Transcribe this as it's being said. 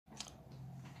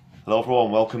Hello everyone,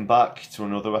 welcome back to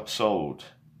another episode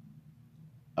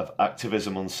of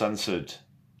Activism Uncensored.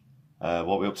 What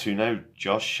are we up to now,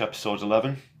 Josh? Episode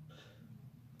 11?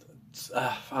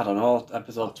 I don't know,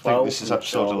 episode 12. I think this is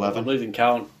episode 11. I'm losing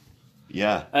count.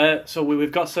 Yeah. So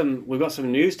we've got some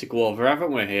news to go over,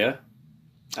 haven't we, here?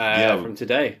 From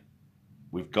today.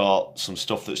 We've got some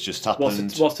stuff that's just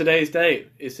happened. What's today's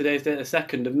date? Is today's date the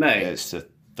 2nd of May? Yeah, it's the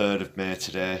 3rd of May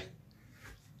today.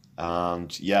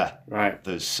 And yeah, right.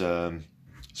 There's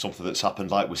something that's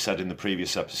happened. Like we said in the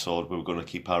previous episode, we were going to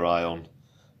keep our eye on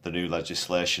the new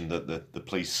legislation that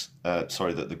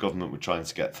the government were trying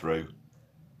to get through.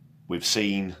 We've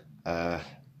seen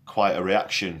quite a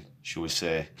reaction, shall we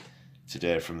say,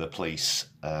 today from the police,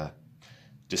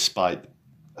 despite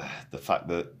the fact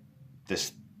that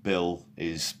this bill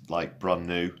is like brand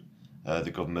new. The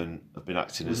government have been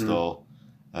acting as though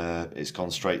it's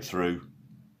gone straight through.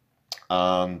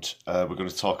 And we're going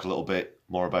to talk a little bit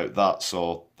more about that.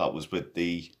 So that was with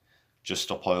the Just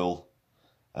Stop Oil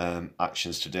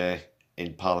actions today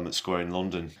in Parliament Square in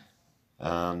London.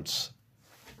 And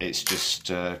it's just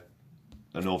an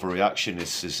overreaction.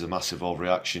 This is a massive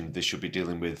overreaction. They should be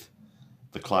dealing with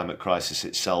the climate crisis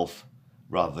itself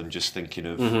rather than just thinking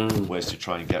of ways to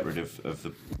try and get rid of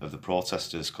the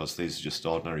protesters, because these are just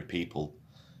ordinary people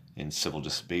in civil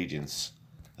disobedience.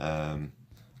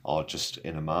 Or just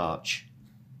in a march.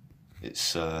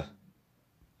 It's a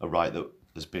right that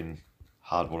has been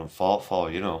hard won and fought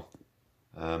for, you know.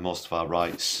 Most of our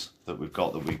rights that we've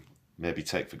got that we maybe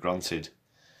take for granted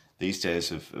these days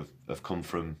have come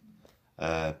from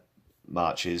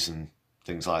marches and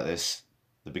things like this,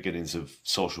 the beginnings of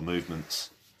social movements.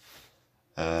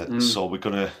 So we're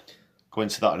going to go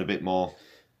into that in a bit more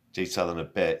detail in a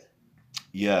bit.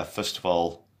 Yeah, first of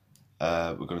all,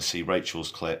 we're going to see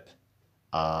Rachel's clip,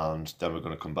 and then we're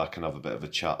going to come back and have a bit of a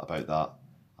chat about that,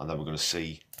 and then we're going to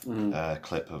see a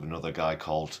clip of another guy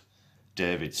called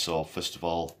David. So first of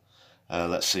all,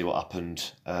 let's see what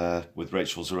happened with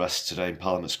Rachel's arrest today in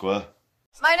Parliament Square.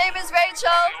 My name is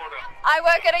Rachel. I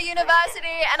work at a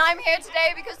university, and I'm here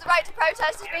today because the right to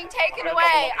protest is being taken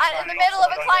away. And in the middle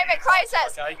of a climate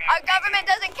crisis, our government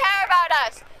doesn't care about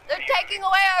us. They're taking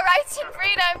away our rights and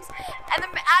freedoms, and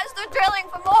as they're drilling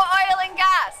for more oil and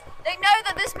gas, they know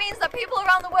that this means that people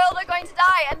around the world are going to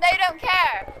die, and they don't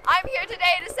care. I'm here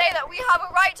today to say that we have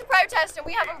a right to protest, and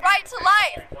we have a right to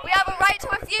life. We have a right to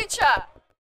a future.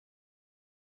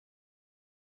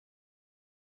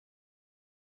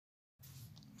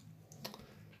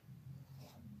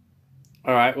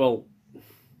 All right, well,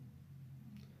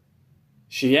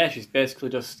 she's basically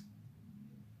just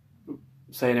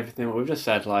saying everything what we've just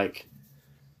said. Like,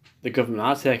 the government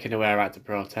are taking away our right to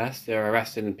protest. They're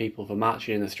arresting people for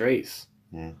marching in the streets.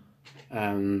 It's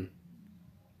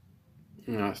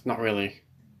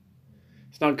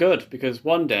not good, because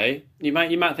one day you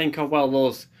might think, oh well,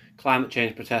 those climate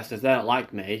change protesters, they don't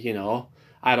like me, you know.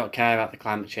 I don't care about the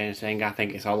climate change thing. I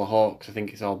think it's all a hoax. I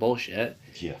think it's all bullshit.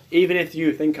 Yeah. Even if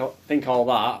you think all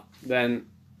that, then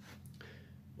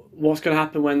what's going to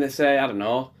happen when they say, I don't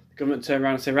know, the government turn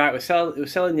around and say, right, we're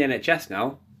selling the NHS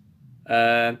now,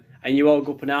 and you all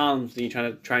go up in arms and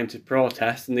you're trying to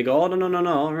protest, and they go, oh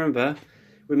no, remember,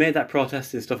 we made that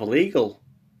protesting stuff illegal.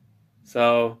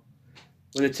 So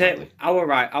when they take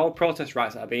our protest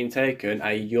rights that are being taken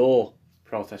are your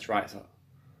protest rights.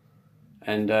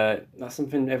 And that's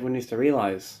something everyone needs to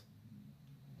realise.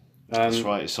 That's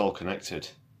right, it's all connected.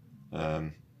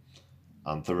 And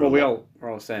we're all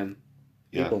the same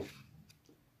people. Yeah.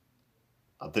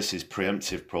 And this is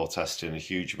preemptive protesting. A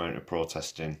huge amount of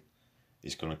protesting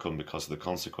is going to come because of the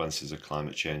consequences of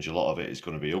climate change. A lot of it is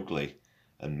going to be ugly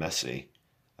and messy,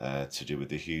 to do with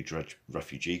the huge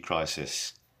refugee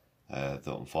crisis that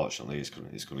unfortunately is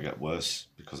going to get worse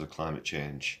because of climate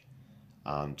change.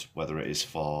 And whether it is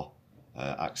for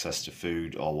access to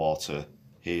food or water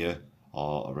here,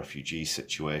 or a refugee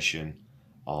situation,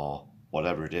 or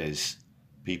whatever it is,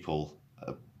 people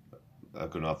are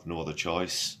going to have no other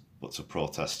choice but to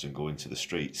protest and go into the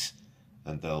streets,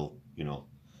 and they'll,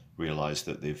 realise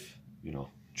that they've,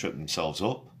 tripped themselves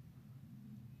up.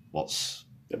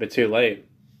 It'll be too late.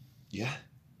 Yeah,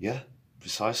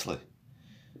 precisely.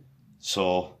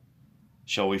 So,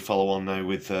 shall we follow on now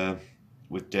with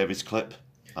David's clip?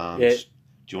 And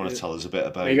do you want to tell us a bit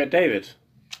about... You got David?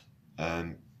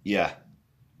 Yeah.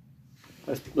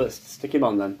 Let's stick him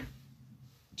on then.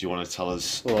 Do you want to tell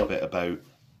us a bit about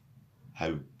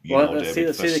how you know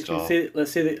David first?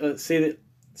 Let's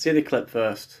see the clip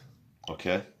first.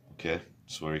 Okay.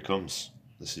 So here he comes.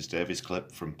 This is David's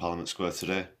clip from Parliament Square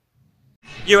today.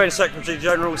 UN Secretary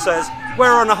General says,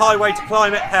 we're on a highway to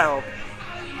climate hell.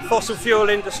 fossil fuel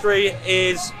industry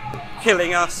is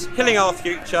killing us, killing our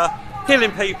future, killing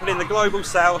people in the global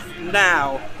south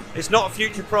now. It's not a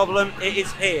future problem, it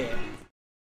is here.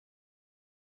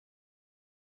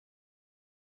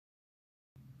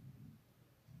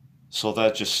 So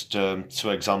they're just two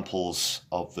examples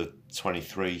of the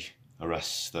 23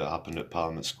 arrests that happened at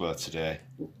Parliament Square today.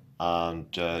 And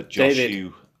Josh, David.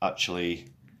 you actually,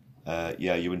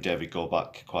 you and David go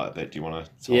back quite a bit. Do you want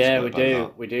to tell Yeah, us a bit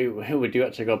about that? we do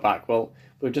actually go back. Well,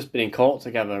 we've just been in court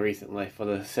together recently for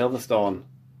the Silverstone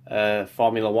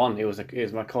Formula One. He was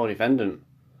my co-defendant.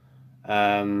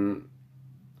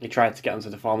 He tried to get onto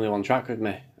the Formula One track with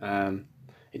me.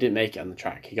 He didn't make it on the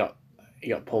track. He got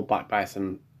pulled back by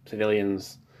some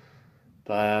civilians.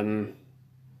 But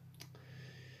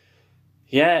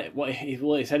what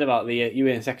he said about the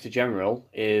UN Secretary General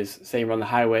is saying we're on the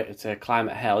highway to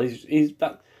climate hell.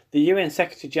 The UN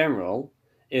Secretary General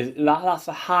that's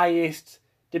the highest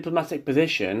diplomatic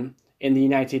position in the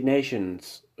United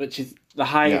Nations, which is the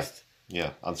highest.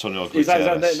 Yeah, Antonio It's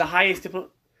Guterres. the highest.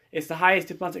 It's the highest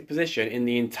diplomatic position in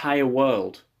the entire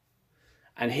world,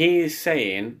 and he is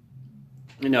saying,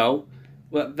 the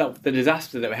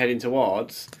disaster that we're heading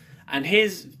towards, and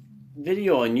his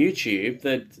video on YouTube,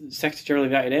 the Secretary General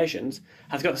of the United Nations,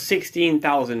 has got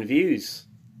 16,000 views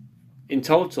in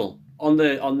total on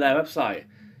their website.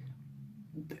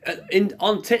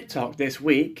 On TikTok this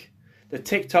week,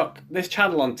 this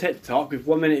channel on TikTok with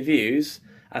 1 minute views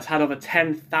has had over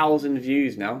 10,000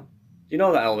 views now. Do you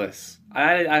know that, Elvis?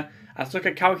 I took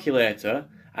a calculator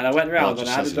and I went around and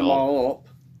added them all up.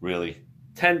 Really?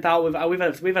 10,000.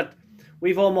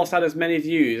 We've almost had as many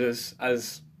views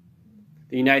as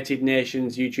the United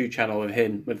Nations YouTube channel with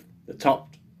him, with the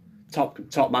top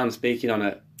man speaking on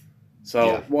it.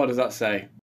 So What does that say?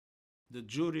 The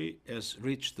jury has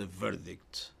reached a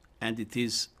verdict, and it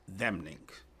is damning.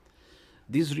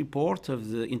 This report of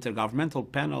the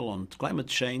Intergovernmental Panel on Climate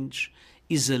Change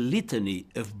is a litany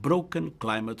of broken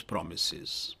climate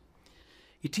promises.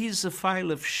 It is a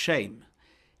file of shame,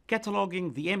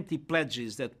 cataloguing the empty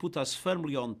pledges that put us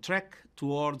firmly on track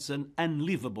towards an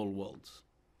unlivable world.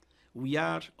 We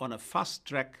are on a fast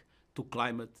track to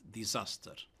climate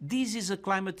disaster. This is a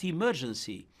climate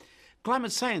emergency.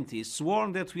 Climate scientists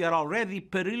warn that we are already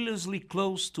perilously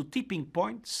close to tipping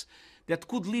points that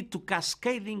could lead to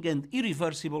cascading and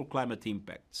irreversible climate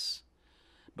impacts.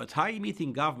 But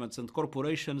high-emitting governments and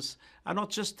corporations are not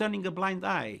just turning a blind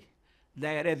eye.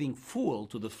 They are adding fuel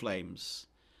to the flames.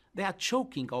 They are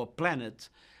choking our planet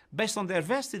based on their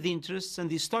vested interests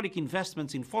and historic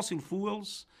investments in fossil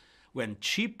fuels, when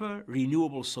cheaper,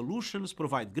 renewable solutions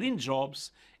provide green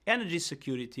jobs, energy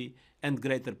security, and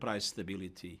greater price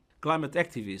stability. Climate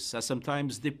activists are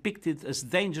sometimes depicted as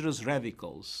dangerous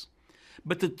radicals.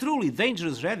 But the truly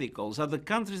dangerous radicals are the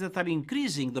countries that are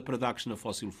increasing the production of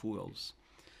fossil fuels.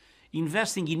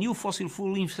 Investing in new fossil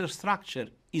fuel infrastructure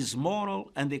is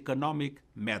moral and economic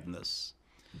madness.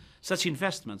 Such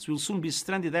investments will soon be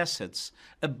stranded assets,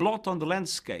 a blot on the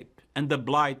landscape, and a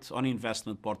blight on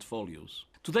investment portfolios.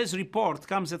 Today's report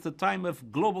comes at a time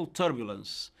of global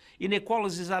turbulence.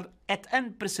 Inequalities are at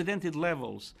unprecedented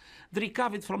levels. The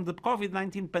recovery from the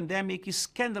COVID-19 pandemic is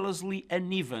scandalously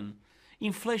uneven.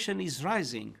 Inflation is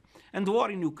rising, and the war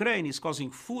in Ukraine is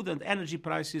causing food and energy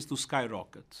prices to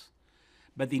skyrocket.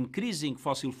 But increasing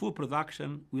fossil fuel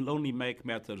production will only make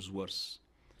matters worse.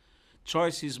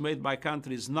 Choices made by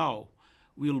countries now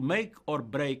will make or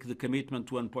break the commitment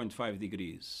to 1.5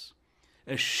 degrees.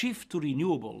 A shift to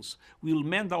renewables will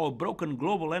mend our broken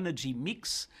global energy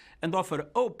mix and offer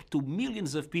hope to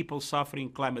millions of people suffering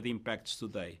climate impacts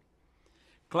today.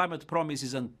 Climate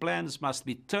promises and plans must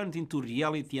be turned into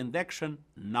reality and action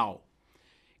now.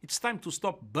 It's time to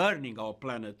stop burning our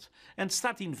planet and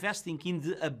start investing in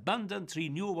the abundant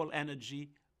renewable energy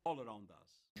all around us.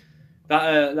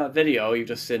 That video you've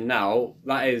just seen now,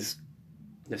 that is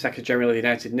the Secretary General of the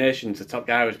United Nations, the top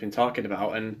guy who's been talking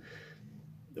about. And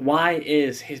why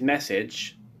is his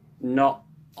message not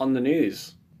on the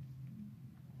news?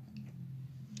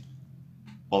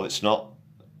 Well, it's not.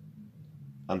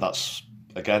 And that's,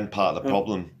 again, part of the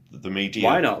problem. The media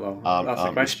Why not, though?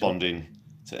 aren't responding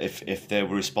to, if they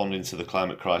were responding to the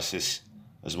climate crisis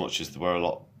as much as there were a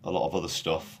lot of other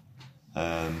stuff,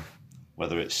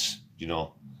 whether it's,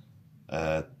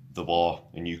 the war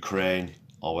in Ukraine,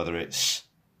 or whether it's,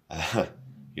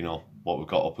 what we've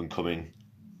got up and coming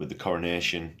with the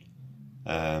coronation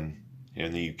here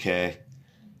in the UK,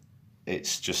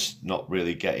 it's just not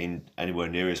really getting anywhere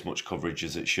near as much coverage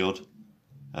as it should.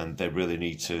 And they really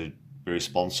need to be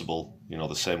responsible,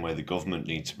 the same way the government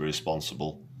needs to be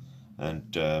responsible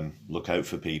and look out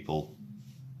for people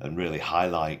and really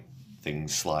highlight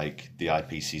things like the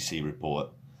IPCC report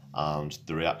and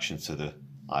the reaction to the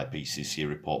IPCC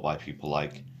report by people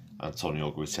like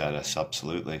Antonio Guterres.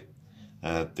 Absolutely,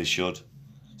 they should.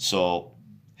 So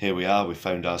here we are. We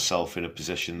found ourselves in a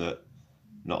position that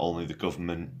not only the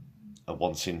government are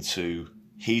wanting to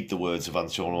heed the words of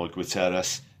Antonio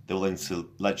Guterres, they're willing to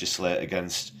legislate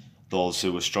against those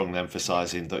who are strongly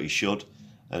emphasising that he should,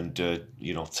 and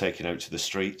taking out to the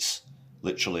streets,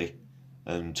 literally,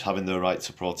 and having their right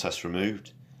to protest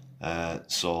removed.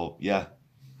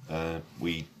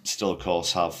 We still, of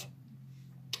course, have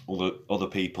other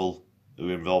people who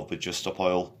are involved with Just Stop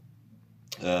Oil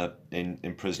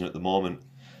in prison at the moment.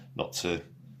 Not to,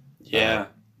 I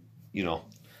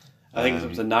think it's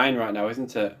up to 9 right now,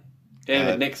 isn't it?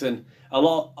 David Nixon. A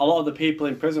lot of the people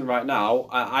in prison right now,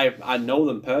 I know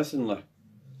them personally.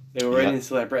 They were in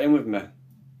Insulate Britain with me.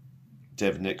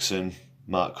 David Nixon,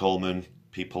 Mark Coleman,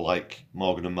 people like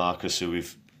Morgan and Marcus, who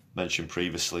we've mentioned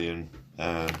previously, and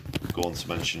go on to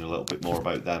mention a little bit more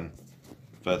about them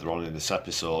further on in this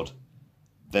episode.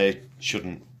 They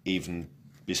shouldn't even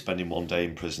be spending one day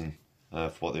in prison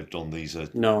for what they've done. These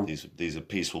are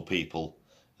peaceful people.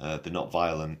 They're not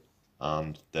violent,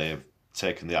 and they have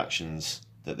taken the actions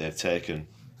that they've taken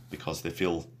because they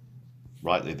feel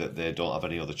rightly that they don't have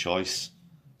any other choice.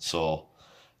 So,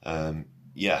 our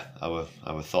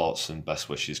thoughts and best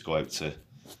wishes go out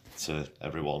to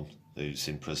everyone who's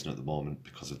in prison at the moment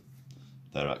because of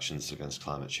their actions against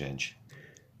climate change.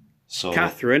 So,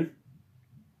 Catherine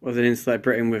was in Insulate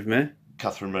Britain with me.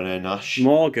 Catherine Renee Nash.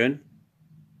 Morgan.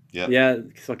 Yeah. Yeah,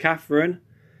 so Catherine,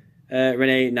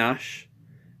 Renee Nash,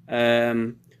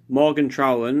 Morgan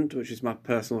Trowland, which is my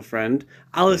personal friend,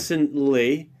 Alison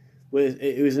Lee,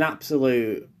 it was an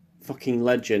absolute fucking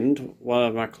legend, one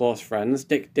of my close friends,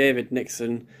 David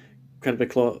Nixon, incredibly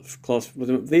close with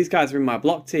them. These guys are in my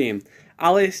block team.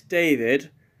 Alice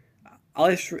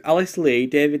Lee,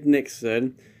 David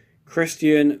Nixon,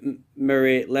 Christian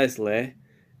Murray Leslie,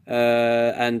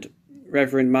 and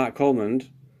Reverend Mark Coleman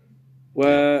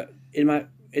were in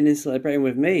Insulate Britain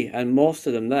with me, and most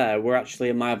of them there were actually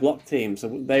in my block team. So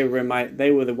they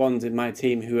were the ones in my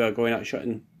team who are going out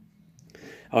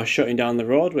shutting down the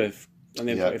road with on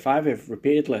the M25 with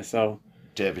repeatedly. So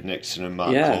David Nixon and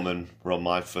Mark Coleman were on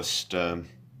my first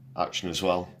action as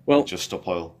well. Just Stop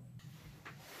Oil.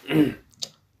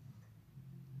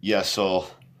 So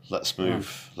let's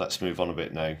move on a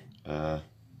bit now.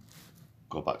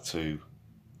 Go back to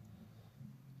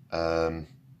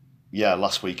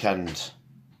last weekend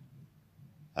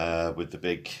with the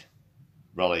big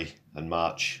rally and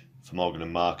march for Morgan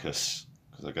and Marcus,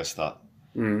 because I guess that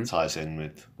ties in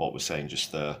with what we're saying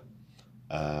just there.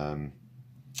 I'm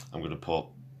going to put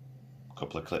a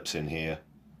couple of clips in here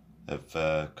of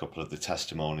a couple of the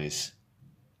testimonies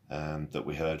that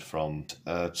we heard from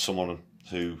someone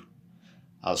who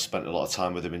has spent a lot of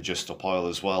time with him in Just Stop Oil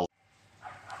as well.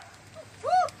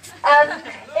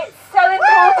 It's so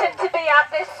important to be at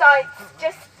this site,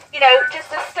 just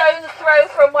a stone's throw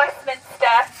from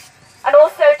Westminster, and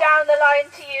also down the line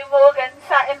to you, Morgan,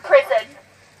 sat in prison.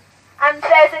 And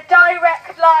there's a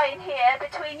direct line here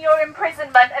between your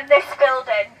imprisonment and this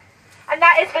building, and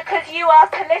that is because you are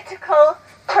political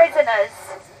prisoners.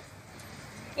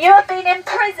 You have been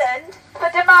imprisoned for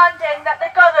demanding that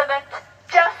the government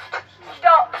just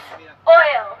stops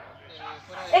oil.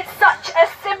 It's such a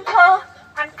simple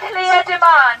and clear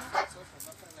demand.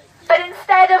 But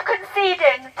instead of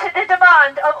conceding to the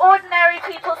demand of ordinary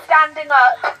people standing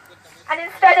up, and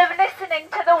instead of listening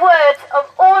to the words of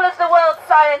all of the world's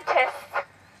scientists,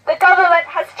 the government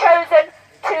has chosen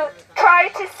to try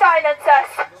to silence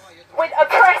us with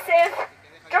oppressive,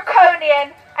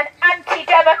 draconian and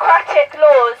anti-democratic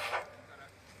laws.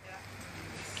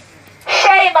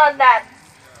 Shame on them.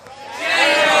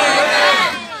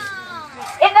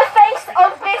 In the face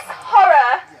of this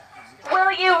horror,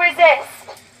 will you resist?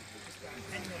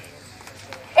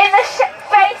 In the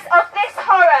face of this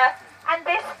horror and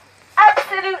this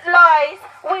absolute lies,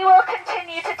 we will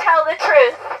continue to tell the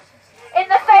truth. In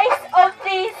the face of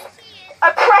these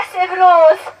oppressive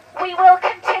laws, we will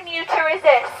continue to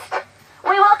resist.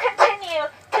 We will continue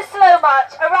to slow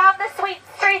march around the sweet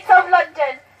streets of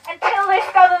London until this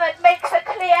government makes a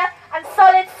clear and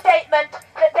solid statement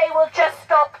that they will just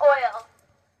stop oil.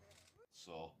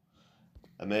 So,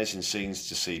 amazing scenes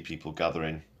to see people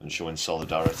gathering and showing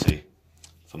solidarity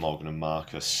for Morgan and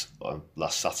Marcus on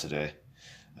last Saturday,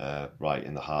 right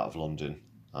in the heart of London,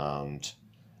 and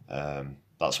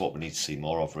that's what we need to see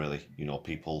more of, really.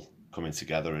 People coming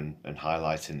together and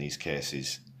highlighting these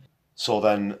cases. So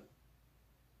then,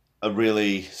 a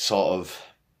really sort of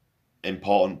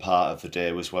important part of the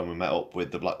day was when we met up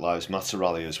with the Black Lives Matter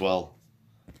rally as well,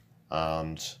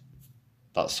 and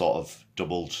that sort of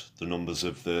doubled the numbers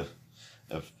of the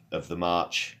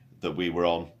march that we were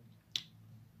on.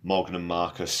 Morgan and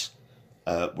Marcus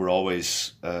were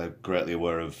always greatly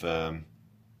aware of the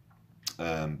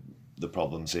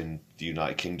problems in the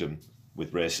United Kingdom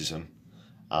with racism,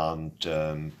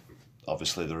 and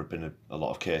obviously there have been a lot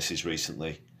of cases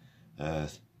recently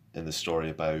in the story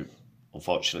about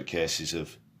unfortunate cases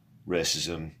of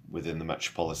racism within the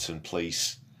Metropolitan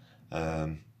Police,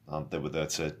 and they were there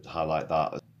to highlight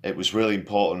that. It was really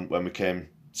important when we came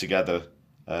together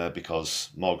because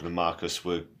Morgan and Marcus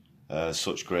were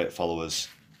such great followers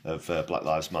of Black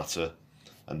Lives Matter,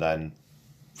 and then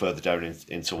further down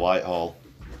into Whitehall.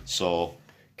 So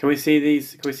can we see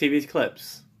these? Can we see these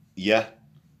clips? Yeah,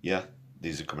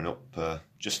 these are coming up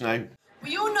just now.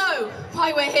 We all know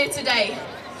why we're here today.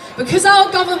 Because our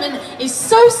government is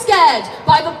so scared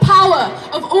by the power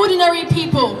of ordinary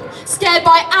people, scared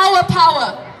by our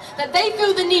power, that they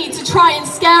feel the need to try and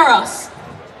scare us,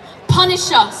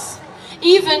 punish us,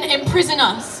 even imprison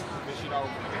us.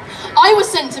 I was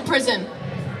sent to prison.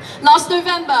 Last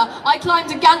November, I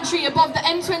climbed a gantry above the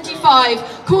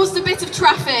M25, caused a bit of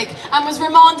traffic, and was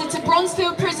remanded to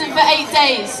Bronzefield Prison for 8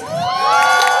 days.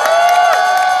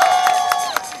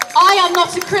 I am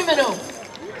not a criminal.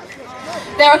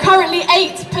 There are currently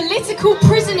 8 political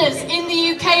prisoners in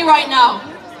the UK right now.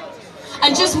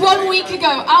 And just 1 week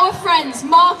ago, our friends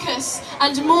Marcus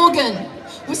and Morgan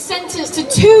were sentenced to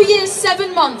 2 years,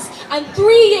 7 months and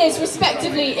 3 years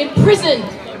respectively in prison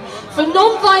for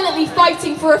non-violently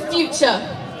fighting for a future,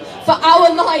 for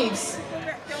our lives.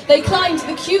 They climbed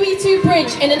the QE2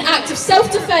 bridge in an act of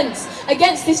self-defence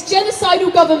against this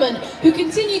genocidal government who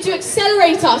continue to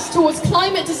accelerate us towards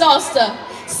climate disaster,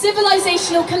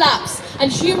 civilizational collapse and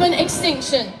human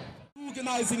extinction.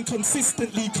 Organising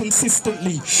consistently,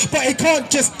 but it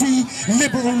can't just be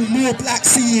liberal, more black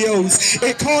CEOs.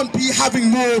 It can't be having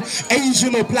more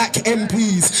Asian or black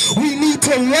MPs. We need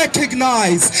to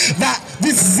recognise that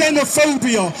this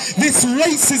xenophobia, this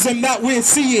racism that we're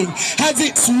seeing has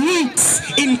its roots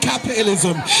in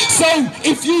capitalism. So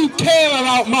if you care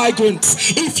about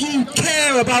migrants, if you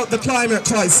care about the climate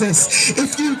crisis,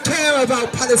 if you care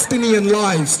about Palestinian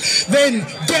lives, then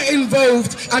get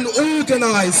involved and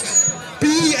organise.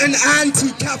 Be an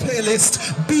anti-capitalist,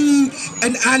 be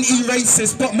an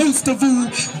anti-racist, but most of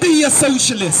all, be a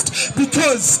socialist,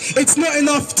 because it's not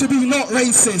enough to be not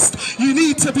racist, you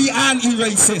need to be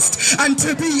anti-racist, and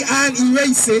to be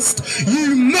anti-racist,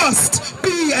 you must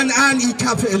be an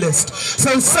anti-capitalist.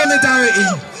 So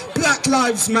solidarity, Black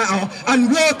Lives Matter,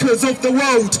 and workers of the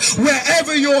world,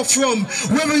 wherever you're from,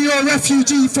 whether you're a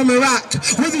refugee from Iraq,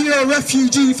 whether you're a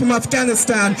refugee from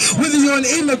Afghanistan, whether you're an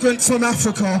immigrant from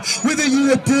Africa, whether you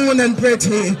were born and bred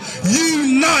here,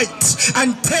 unite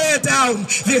and tear down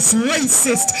this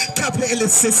racist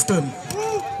capitalist system.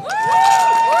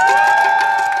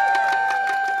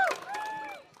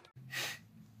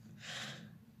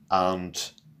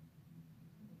 And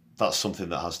that's something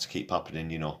that has to keep happening,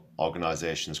 you know,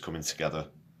 organisations coming together,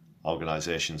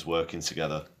 organisations working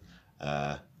together,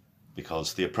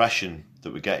 because the oppression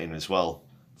that we're getting as well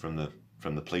from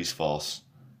the police force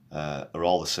are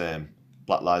all the same.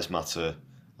 Black Lives Matter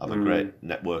have a great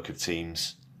network of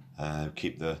teams,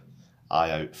 keep the eye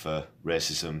out for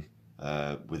racism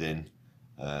within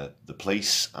the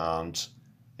police, and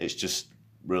it's just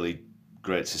really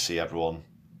great to see everyone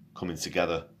coming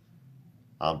together.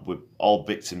 And we're all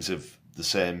victims of the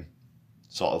same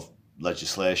sort of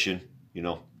legislation, you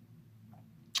know.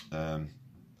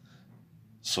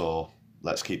 So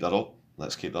let's keep that up.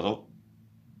 Let's keep that up.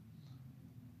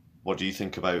 What do you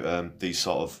think about these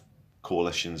sort of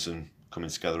coalitions and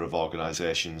coming together of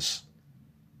organisations?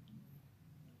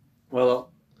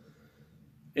 Well,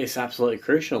 it's absolutely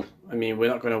crucial. I mean, we're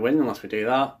not going to win unless we do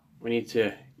that. We need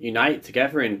to unite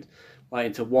together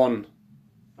into one.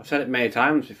 I've said it many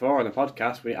times before on the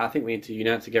podcast. I think we need to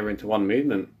unite together into one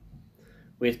movement.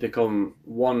 We need to become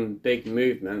one big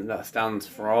movement that stands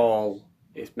for all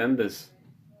its members.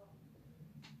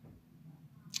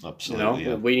 Absolutely. You know,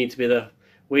 yeah. we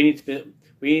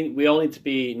all need to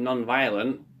be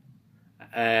non-violent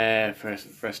for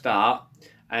a start,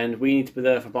 and we need to be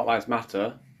there for Black Lives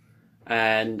Matter,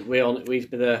 and we need to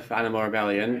be there for Animal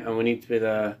Rebellion, and we need to be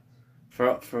there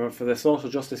for the social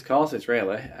justice causes,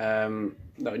 really.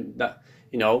 That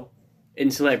you know,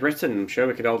 insulate Britain. I'm sure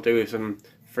we could all do with some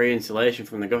free insulation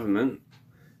from the government.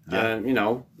 Yeah. You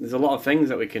know, there's a lot of things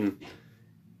that we can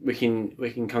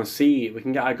concede. We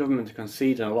can get our government to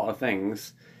concede on a lot of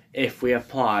things if we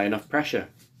apply enough pressure.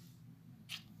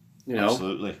 You know,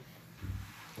 Absolutely.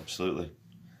 absolutely.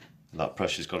 And that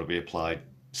pressure's got to be applied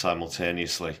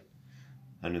simultaneously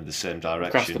and in the same direction.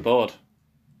 Across the board.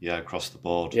 Yeah, across the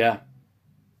board. Yeah.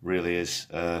 Really is.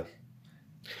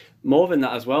 More than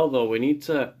that as well, though, we need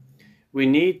to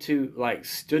like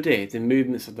study the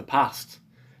movements of the past,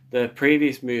 the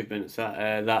previous movements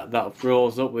that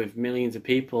rose up with millions of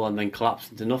people and then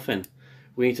collapsed into nothing.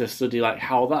 We need to study like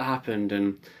how that happened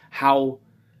and how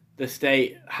the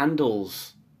state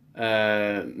handles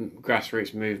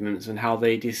grassroots movements and how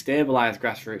they destabilize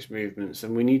grassroots movements.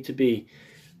 And we need to be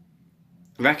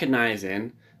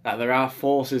recognizing that there are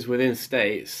forces within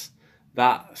states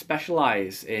that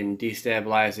specialise in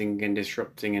destabilising and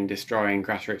disrupting and destroying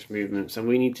grassroots movements, and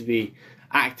we need to be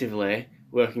actively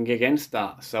working against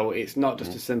that. So it's not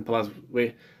just as simple as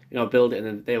we, build it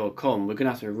and the day will come. We're going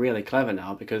to have to be really clever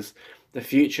now, because the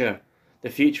future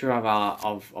of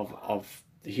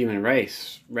the human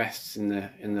race rests in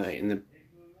the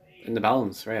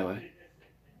balance, really.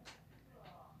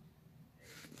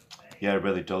 Yeah, it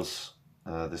really does.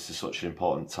 This is such an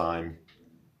important time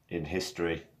in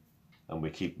history. And we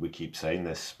keep saying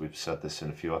this. We've said this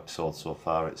in a few episodes so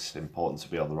far. It's important to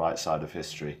be on the right side of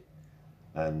history,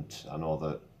 and I know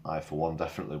that I, for one,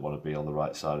 definitely want to be on the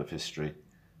right side of history.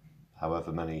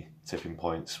 However many tipping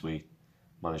points we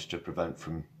managed to prevent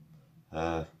from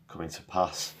coming to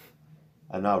pass,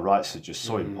 and our rights are just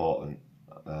so important.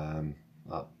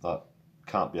 That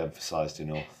can't be emphasised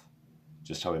enough.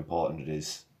 Just how important it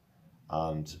is,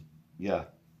 and yeah,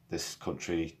 this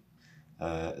country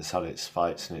has had its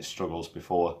fights and its struggles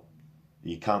before.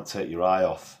 You can't take your eye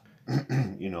off,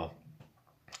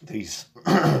 these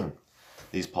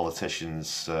these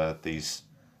politicians, these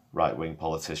right-wing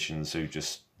politicians who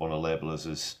just want to label us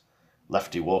as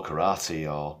lefty wokerati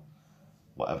or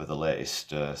whatever the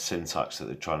latest syntax that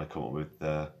they're trying to come up with.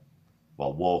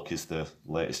 Woke is the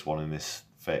latest one in this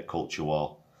fake culture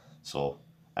war. So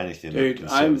anything that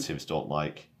Conservatives don't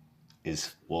like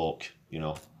is woke,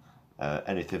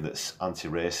 anything that's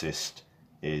anti-racist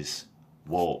is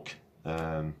woke,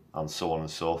 and so on and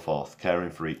so forth.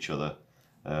 Caring for each other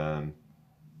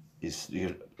is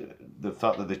the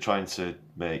fact that they're trying to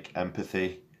make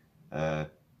empathy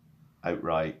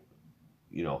outright.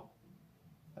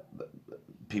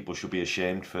 People should be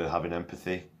ashamed for having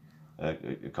empathy.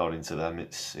 According to them,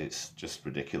 it's just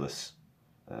ridiculous.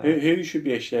 Who should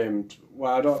be ashamed?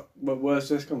 Well, where's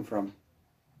this come from?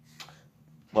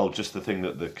 Well, just the thing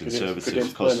that the Conservatives... Could you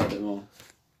explain a bit more?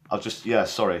 just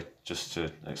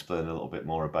to explain a little bit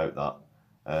more about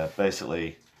that.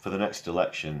 Basically, for the next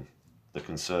election, the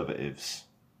Conservatives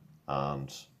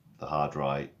and the hard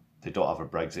right, they don't have a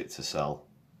Brexit to sell.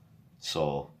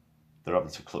 So they're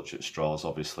having to clutch at straws.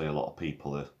 Obviously, a lot of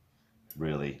people are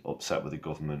really upset with the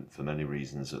government for many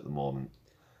reasons at the moment.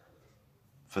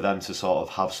 For them to sort of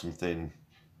have something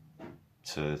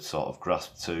to sort of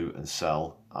grasp to and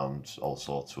sell, and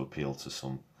also to appeal to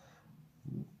some,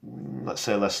 let's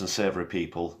say, less than savoury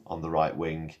people on the right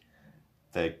wing,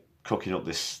 they're cooking up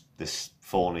this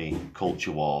phony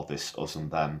culture war, this us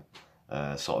and them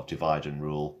sort of divide and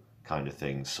rule kind of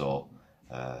thing. So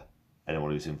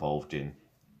anyone who's involved in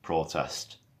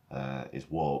protest is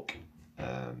woke,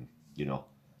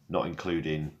 not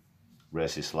including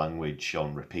racist language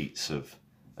on repeats of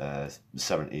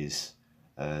 70s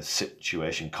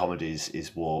situation comedies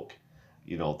is woke,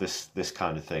 this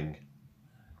kind of thing,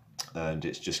 and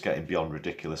it's just getting beyond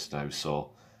ridiculous now.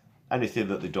 So anything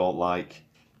that they don't like,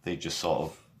 they just sort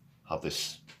of have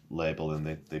this label and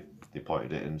they point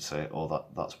at it and say, oh,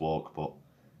 that's woke, but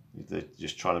they're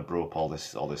just trying to brew up all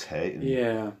this hate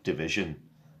and division,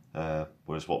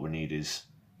 whereas what we need is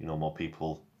more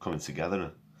people coming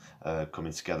together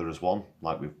as one,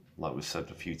 like we've said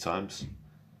a few times.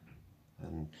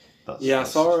 And I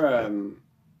saw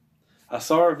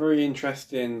a very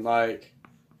interesting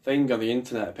thing on the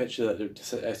internet, a picture that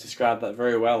described that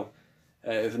very well.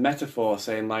 It's a metaphor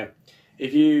saying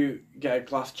if you get a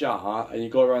glass jar and you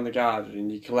go around the garden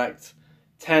and you collect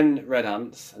 10 red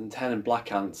ants and 10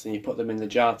 black ants and you put them in the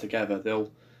jar together,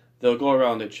 they'll go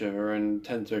around each other and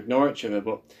tend to ignore each other.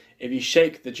 But if you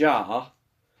shake the jar,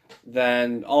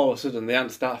 then all of a sudden the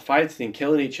ants start fighting and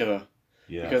killing each other.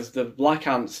 Yeah. Because the black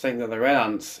ants think that the red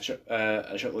ants shut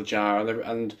the jar,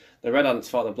 and the red ants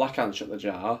thought the black ants shut the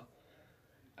jar,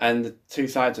 and the two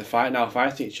sides are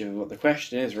fighting each other. But the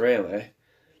question is really,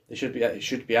 they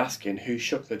should be asking who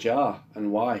shook the jar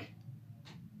and why.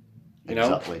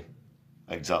 Exactly,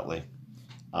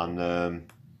 and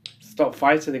stop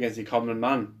fighting against the common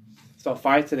man. Stop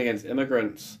fighting against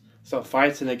immigrants. Stop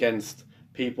fighting against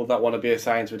people that want to be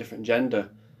assigned to a different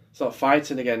gender. Stop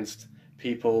fighting against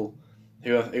people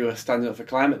who are standing up for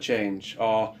climate change,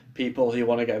 or people who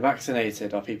want to get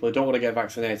vaccinated, or people who don't want to get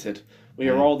vaccinated. We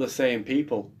are all the same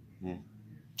people.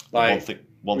 Like,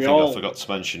 one thing I forgot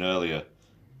to mention earlier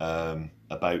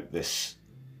about this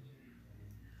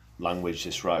language,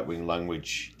 this right-wing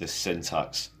language, this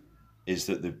syntax, is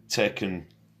that they've taken...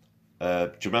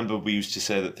 do you remember we used to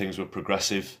say that things were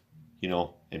progressive,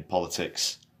 in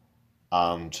politics,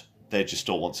 and they just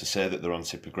don't want to say that they're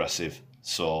anti-progressive,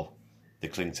 so they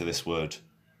cling to this word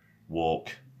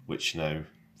woke, which now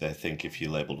they think if you're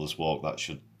labelled as woke, that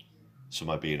should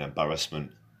somehow be an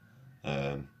embarrassment.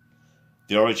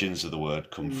 The origins of the word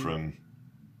come from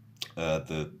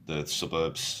the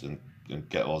suburbs and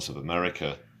ghettos of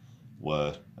America,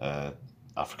 where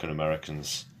African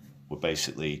Americans were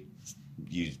basically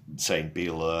saying be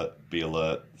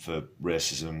alert for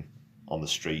racism on the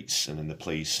streets and in the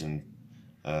police and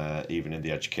even in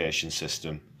the education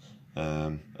system,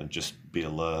 and just be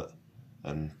alert.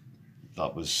 And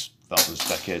that was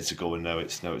decades ago, and now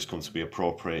it's come to be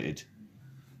appropriated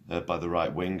by the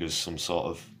right wing as some sort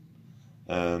of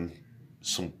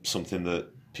something that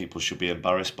people should be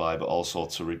embarrassed by, but also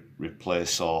to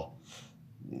replace or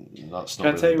that's not.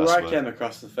 Can I tell you where I came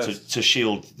across the first? To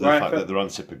shield the fact that they're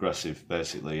anti-progressive,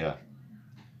 basically. Yeah.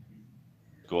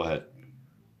 Go ahead.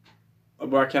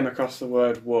 Where I came across the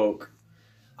word woke,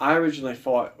 I originally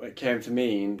thought it came to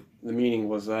mean the meaning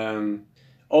was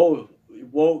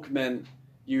woke meant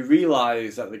you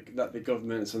realise that the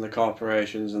governments and the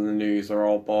corporations and the news are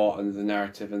all bought under the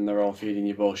narrative and they're all feeding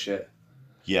you bullshit.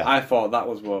 Yeah. I thought that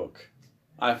was woke.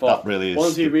 I thought that really is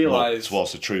once you realise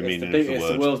what's the true meaning of the word. It's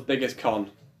the world's biggest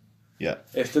con. Yeah.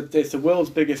 It's the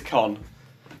world's biggest con.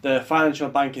 The financial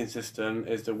banking system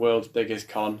is the world's biggest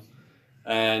con,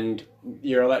 and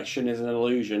your election is an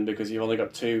illusion because you've only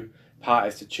got two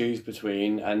parties to choose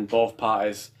between, and both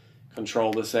parties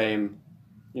control the same,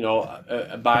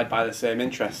 abide by the same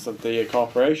interests of the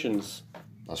corporations.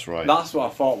 That's right. That's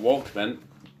what I thought woke meant.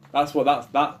 That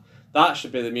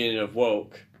should be the meaning of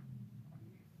woke.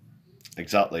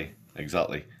 Exactly.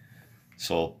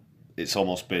 So it's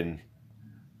almost been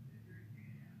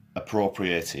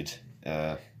appropriated,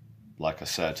 like I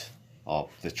said, or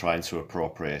they're trying to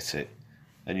appropriate it,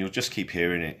 and you'll just keep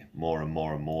hearing it more and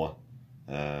more and more,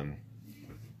 and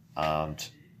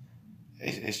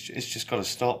it's just got to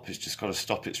stop. It's just got to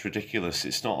stop. It's ridiculous.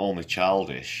 It's not only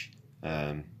childish,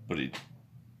 but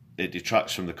it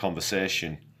detracts from the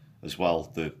conversation as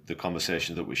well, the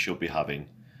conversation that we should be having,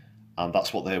 and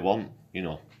that's what they want.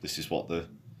 This is what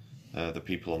the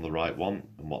people on the right want,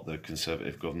 and what the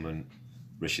Conservative government,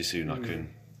 Rishi Sunak and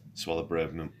Suella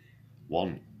Braverman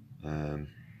want. I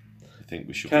think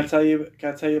we should. Can I tell you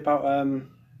about?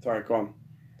 Sorry, go on.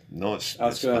 No, it's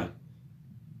fine.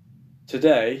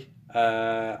 Today,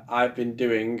 I've been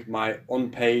doing my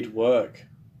unpaid work.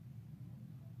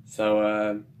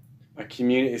 So, my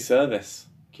community service,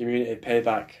 community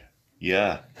payback.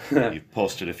 Yeah, you've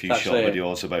posted a few short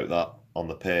videos about that on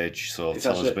the page, so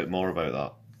tell us a bit more about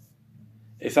that.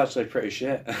 It's actually pretty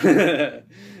shit. I'm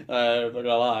not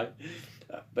gonna lie,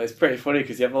 but it's pretty funny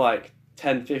because you have like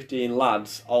 10, 15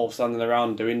 lads all standing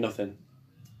around doing nothing,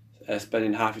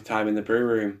 spending half your time in the brew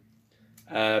room.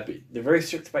 But they're very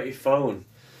strict about your phone.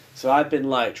 So I've been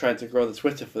like trying to grow the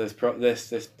Twitter for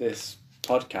this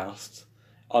podcast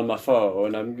on my phone,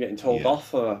 and I'm getting told off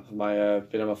for my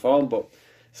being on my phone. But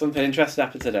something interesting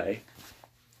happened today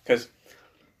because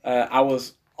I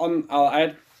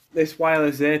had this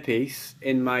wireless earpiece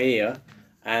in my ear,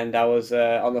 and I was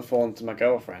on the phone to my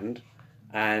girlfriend,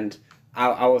 and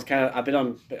I've been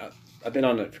on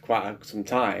it for quite some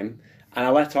time, and I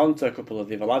let on to a couple of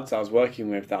the other lads I was working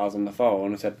with that I was on the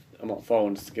phone. I said, I'm on the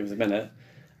phone, just give us a minute.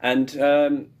 And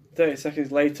 30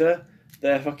 seconds later,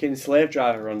 the fucking slave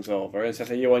driver runs over and says,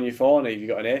 are you on your phone? Have you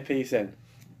got an earpiece in?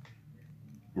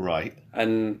 Right.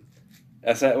 And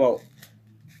I said, well,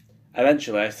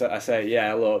 eventually I say,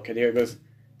 yeah, look, and he goes,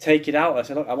 take it out. I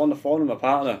said, look, I'm on the phone with my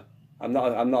partner. I'm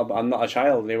not a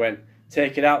child. And he went,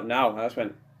 take it out now. And I just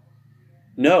went,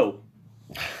 no.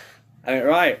 I went,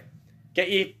 right, get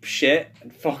your shit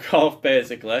and fuck off,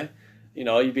 basically. You're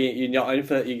not in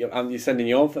for it. You're sending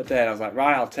you home for the day. And I was like,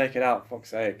 right, I'll take it out, for fuck's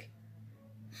sake.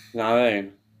 You know what I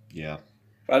mean? Yeah.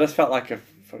 But I just felt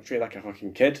treated like a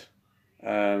fucking kid.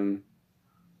 I'm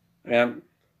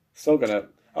still gonna.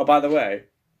 Oh, by the way,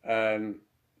 they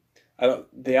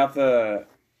have the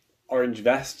orange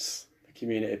vests, the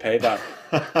community payback.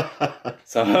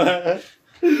 So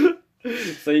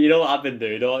you know what I've been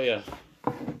doing, don't you?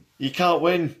 You can't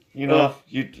win. You do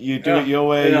it your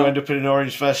way. You end up in an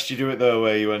orange vest. You do it their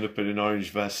way. You end up in an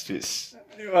orange vest. It's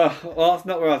well, that's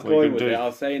not where I was going with it. I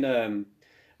was saying,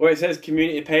 where it says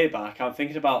community payback, I'm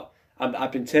thinking about,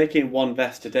 I've been taking one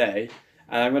vest today,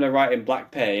 and I'm going to write in black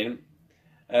paint,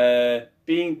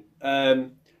 being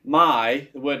the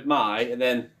word my, and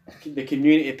then the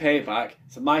community payback.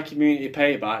 So my community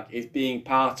payback is being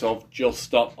part of Just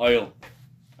Stop Oil,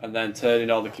 and then turning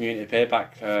all the community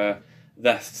payback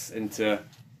vests into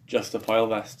Just Stop Oil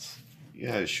vests.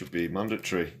 Yeah, it should be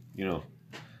mandatory,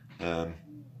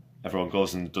 everyone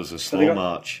goes and does a slow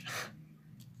march.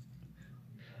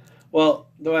 Well,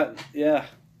 yeah,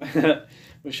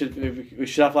 we should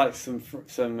have like some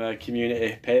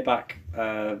community payback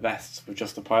vests with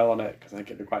Just a Pile on it, because I think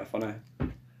it'd be quite funny.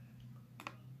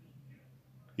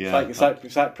 Yeah, it's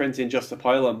like printing Just a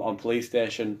Pile on police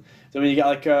station. So when you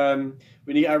get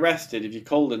when you get arrested, if you're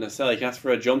cold in a cell, you can ask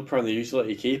for a jumper, and they usually let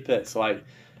you keep it. So like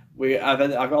I've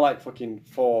got like fucking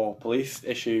 4 police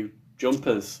issue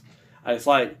jumpers, and it's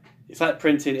like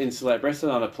printing Insulate Britain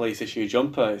on a police issue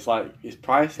jumper. It's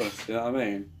priceless. You know what I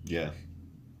mean? Yeah.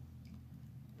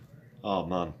 Oh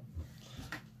man.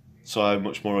 So how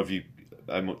much longer have you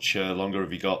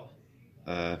got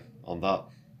on that?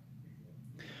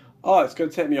 Oh, it's going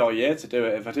to take me all year to do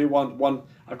it. If I do one,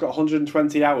 I've got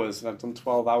 120 hours, and I've done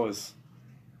 12 hours.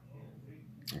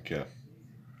 Okay.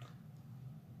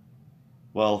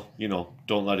 Well,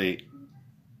 don't let it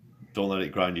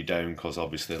grind you down, because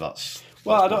obviously that's I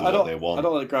what they want.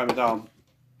 don't let it grind me down.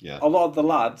 Yeah. A lot of the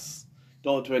lads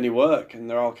don't do any work, and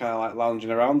they're all kind of like lounging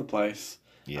around the place.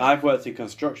 Yeah. I've worked in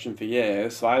construction for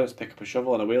years, so I just pick up a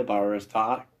shovel and a wheelbarrow and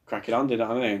start cracking on. Do you know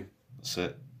what I mean? That's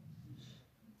it.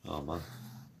 Oh man.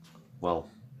 Well,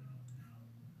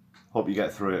 hope you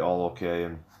get through it all okay,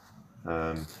 and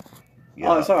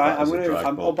yeah, it's all right.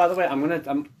 By the way,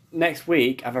 next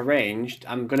week I've arranged.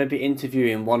 I'm gonna be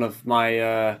interviewing one of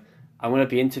my. I'm gonna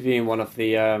be interviewing one of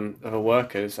the other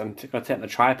workers. I'm gonna take my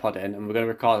tripod in, and we're gonna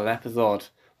record an episode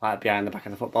like behind the back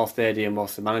of the football stadium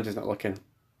whilst the manager's not looking.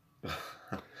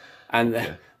 And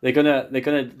yeah. they're gonna.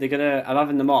 I'm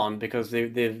having them on because they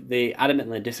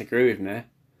adamantly disagree with me,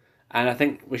 and I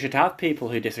think we should have people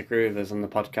who disagree with us on the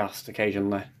podcast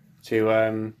occasionally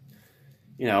to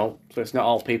so it's not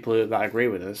all people that agree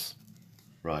with us.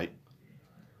 Right.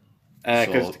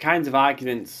 Because the kinds of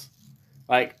arguments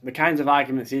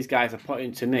these guys are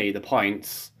putting to me, the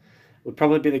points, would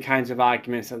probably be the kinds of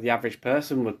arguments that the average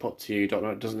person would put to you.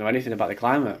 Doesn't know anything about the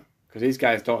climate, because these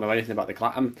guys don't know anything about the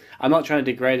climate. I'm not trying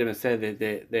to degrade them and say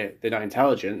they're not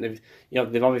intelligent. They've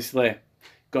obviously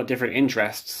got different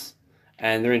interests,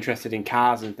 and they're interested in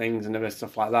cars and things and other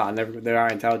stuff like that, and they are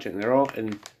intelligent in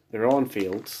their own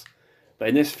fields. But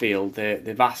in this field,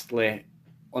 they're vastly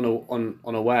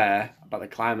unaware about the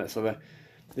climate. So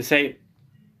they say,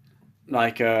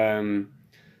 like, I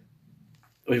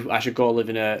should go live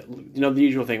in the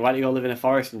usual thing. Why don't you go live in a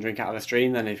forest and drink out of a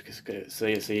stream then? So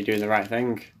you're doing the right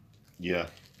thing. Yeah.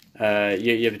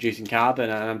 You're producing carbon,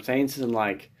 and I'm saying to them,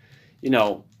 like,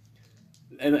 the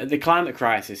climate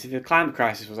crisis. If the climate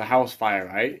crisis was a house fire,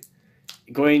 right?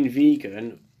 Going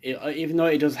vegan, even though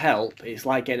it does help, it's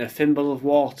like getting a thimble of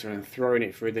water and throwing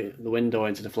it through the window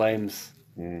into the flames.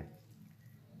 Mm.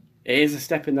 It is a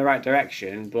step in the right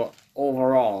direction, but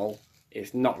overall,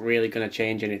 it's not really going to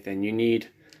change anything. You need,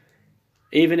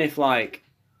 even if like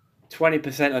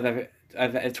 20%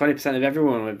 of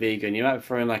everyone were vegan, you might be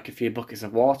throwing like a few buckets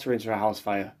of water into a house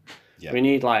fire. Yeah. We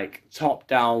need like top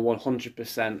down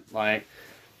 100%. Like,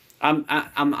 I'm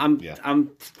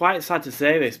quite sad to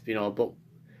say this, but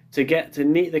to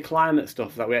meet the climate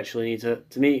stuff that we actually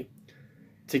need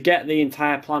to get the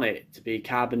entire planet to be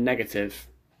carbon negative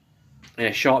in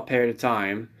a short period of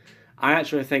time, I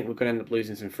actually think we're going to end up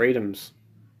losing some freedoms.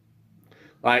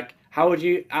 Like,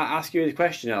 I ask you the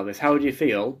question, Elvis, how would you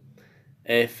feel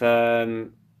if,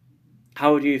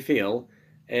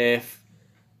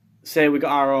 say, we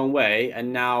got our own way,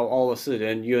 and now all of a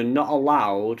sudden you're not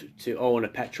allowed to own a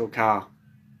petrol car?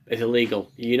 It's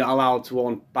illegal. You're not allowed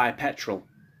to buy petrol.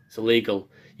 It's illegal.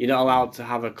 You're not allowed to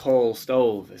have a coal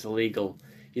stove. It's illegal.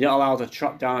 You're not allowed to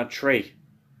chop down a tree.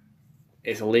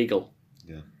 It's illegal.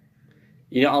 Yeah.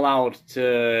 You're not allowed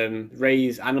to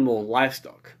raise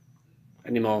livestock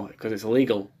anymore because it's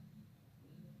illegal.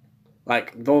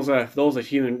 Like, those are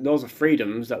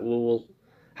freedoms that will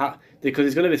have, because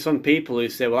there's going to be some people who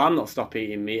say, well, I'm not stop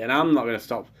eating meat, and I'm not going to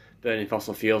stop burning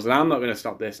fossil fuels, and I'm not going to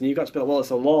stop this, and you've got to be like, well, it's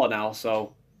a law now,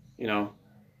 so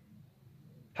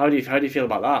how do you feel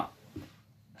about that?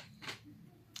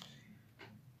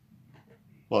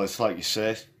 Well, it's like you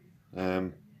say,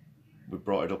 we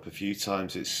brought it up a few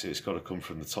times. It's got to come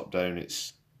from the top down.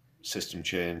 It's system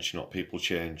change, not people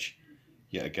change.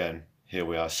 Yet again, here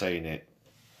we are saying it,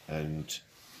 and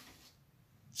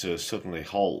to suddenly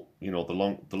halt.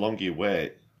 The longer you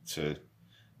wait, to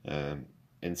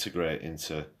integrate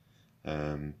into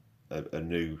a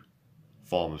new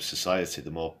form of society,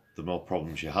 the more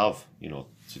problems you have. You know,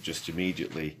 to just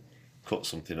immediately cut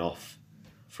something off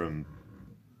from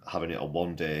having it on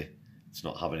one day to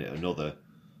not having it another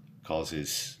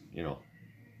causes, you know,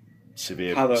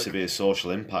 severe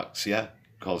social impacts. Yeah,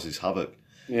 causes havoc.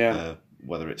 Yeah.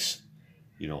 Whether it's,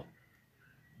 you know,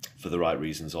 for the right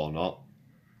reasons or not,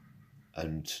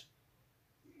 and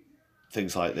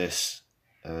things like this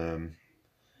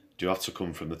do have to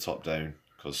come from the top down,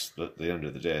 because at the end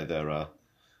of the day there are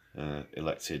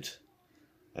elected,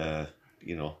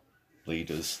 you know,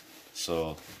 leaders.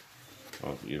 So,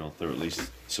 or, you know, they're at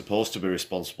least supposed to be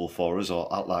responsible for us,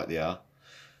 or act like they are.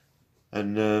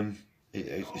 And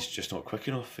it's just not quick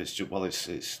enough. It's just, well,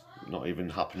 it's not even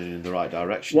happening in the right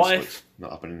direction. What so if, it's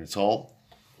not happening at all.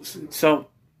 So,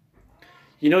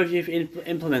 you know, if you've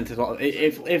implemented a lot,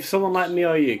 if someone like me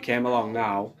or you came along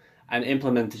now and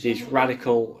implemented these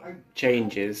radical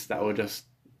changes that would just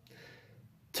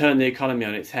turn the economy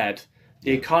on its head,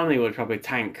 the economy would probably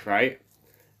tank, right?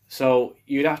 So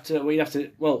you'd have to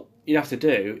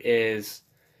do is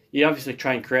you obviously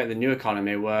try and create the new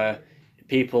economy where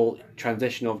people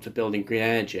transition over to building green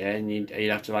energy, and you'd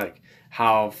have to like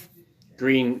have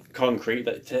green concrete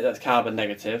that's carbon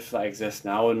negative that exists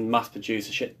now, and mass produce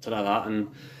a shit ton of that, and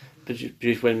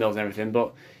produce windmills and everything.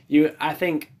 But I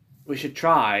think we should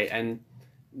try and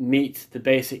meet the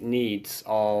basic needs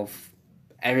of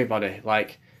everybody,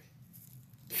 like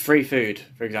free food,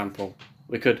 for example.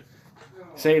 We could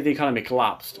say if the economy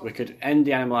collapsed, we could end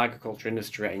the animal agriculture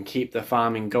industry and keep the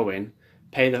farming going,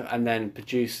 and then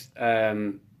produce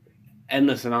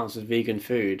endless amounts of vegan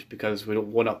food, because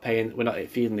we're not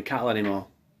feeding the cattle anymore.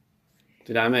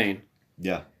 Do you know what I mean?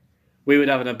 Yeah. We would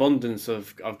have an abundance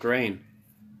of grain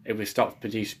if we stopped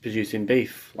producing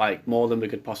beef, like more than we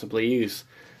could possibly use.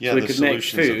 Yeah, so we the could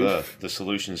solutions make food. are there. The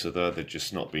solutions are there. They're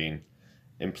just not being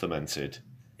implemented.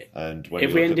 And when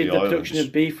If we ended the production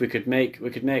of beef, we could make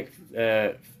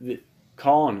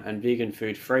corn and vegan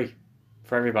food free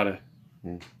for everybody.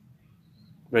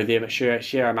 With the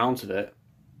sheer amount of it.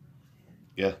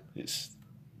 Yeah, it's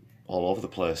all over the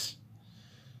place.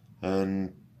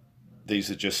 And these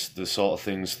are just the sort of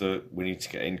things that we need to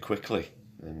get in quickly.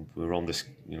 And we're on this,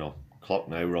 you know, clock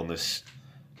now. We're on this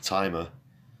timer,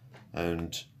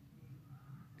 and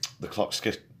the clock's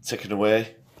ticking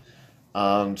away,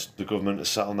 and the government is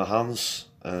sat on their hands,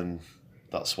 and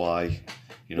that's why,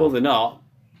 you know. Well, they're not.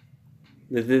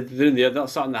 They're not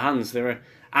sat on their hands. They're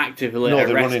actively no,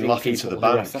 they're arresting running laughing to the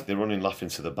people bank. They're running laughing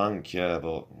to the bank. Yeah,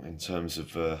 but in terms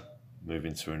of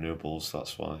moving to renewables,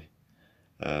 that's why.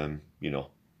 You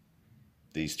know,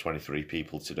 these 23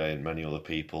 people today and many other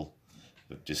people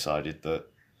have decided that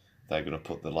they're going to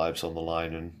put their lives on the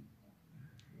line,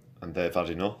 and they've had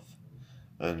enough.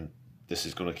 And this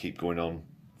is going to keep going on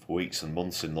for weeks and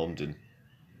months in London.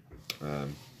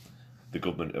 The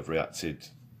government have reacted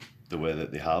the way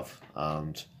that they have,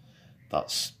 and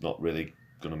that's not really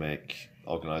going to make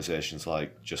organisations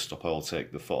like Just Stop Oil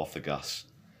take the foot off the gas.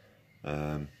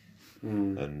 And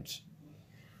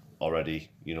already,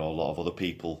 you know, a lot of other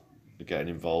people are getting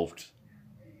involved.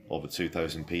 Over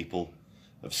 2,000 people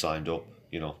have signed up.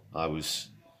 You know, I was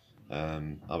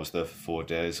there for 4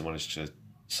 days. I managed to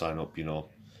sign up, you know,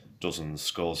 dozens,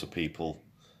 scores of people,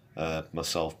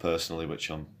 myself personally, which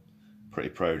I'm pretty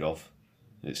proud of.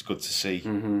 It's good to see,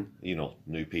 you know,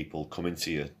 new people coming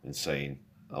to you and saying,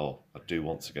 oh, I do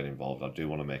want to get involved, I do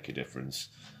want to make a difference.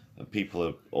 And people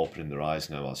are opening their eyes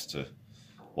now as to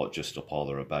what Just Stop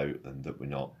Oil are about, and that we're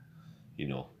not, you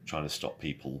know, trying to stop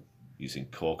people using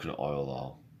coconut oil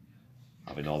or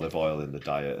having olive oil in the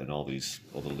diet and all these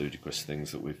other ludicrous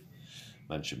things that we've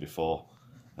mentioned before,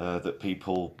 that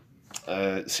people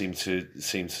seem to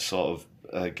sort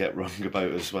of get wrong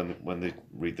about us when they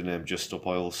read the name Just Stop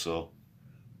Oil. So,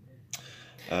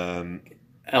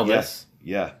 Elvis.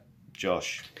 Yeah,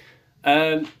 Josh.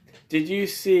 Did you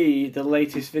see the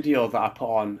latest video that I put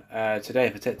on today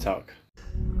for TikTok?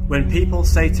 When people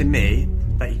say to me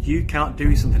that you can't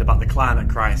do something about the climate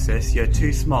crisis, you're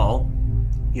too small,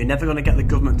 you're never going to get the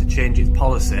government to change its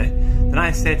policy, then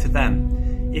I say to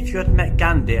them, if you had met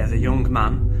Gandhi as a young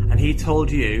man and he told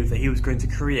you that he was going to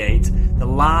create the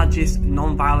largest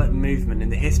non-violent movement in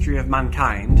the history of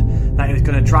mankind, that he was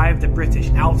going to drive the British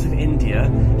out of India,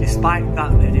 despite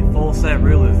that they'd enforced their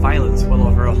rule of violence well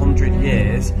over 100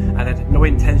 years and had no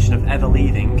intention of ever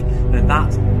leaving, then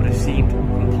that would have seemed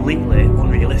completely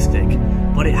unrealistic.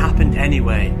 But it happened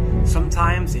anyway.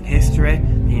 Sometimes in history,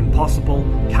 the impossible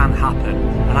can happen.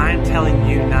 And I am telling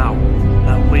you now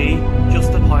that we, Just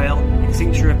Stop Oil,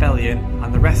 Extinction Rebellion,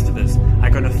 and the rest of us are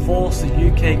going to going to force the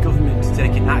UK government to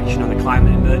take action on the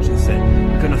climate emergency.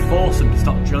 We're going to force them to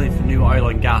stop drilling for new oil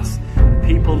and gas.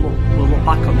 People will look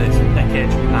back on this in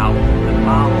decades from now and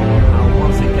marvel how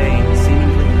once again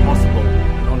seemingly impossible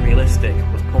and unrealistic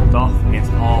was pulled off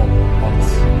against all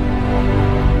odds.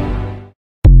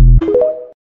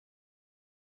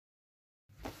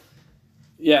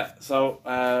 Yeah, so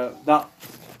that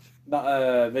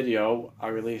video I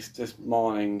released this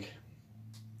morning,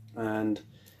 and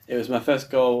it was my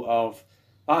first go of.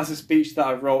 That's a speech that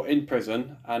I wrote in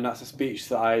prison, and that's a speech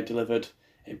that I delivered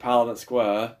in Parliament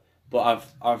Square. But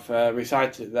I've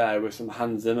recited it there with some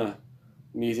Hans Zimmer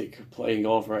music playing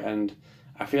over it, and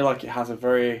I feel like it has a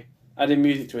very adding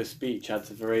music to a speech adds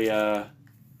a very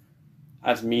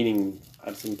adds meaning,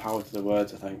 adds some power to the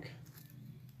words. I think.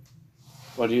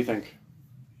 What do you think?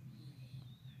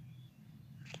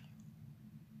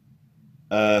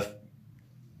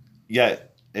 Yeah,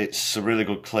 it's a really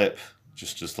good clip.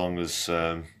 Just as long as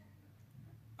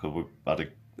we had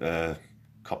a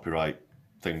copyright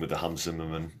thing with the Hans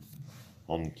Zimmerman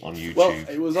on YouTube. Well,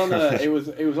 it was on it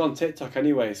was on TikTok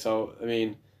anyway. So I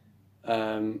mean,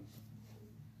 I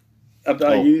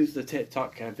used the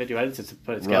TikTok video editor to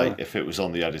put it together. Right, if it was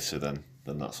on the editor, then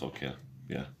that's okay.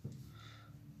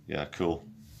 Yeah, cool.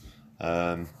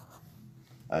 And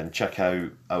check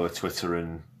out our Twitter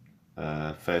and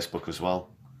Facebook as well.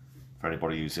 For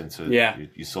anybody who's into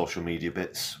your social media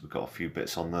bits, we've got a few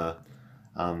bits on there.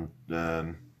 And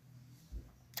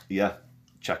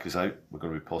check us out. We're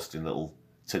going to be posting little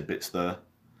tidbits there.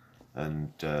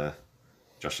 And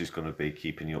Josh is going to be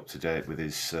keeping you up to date with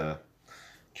his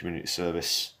community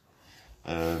service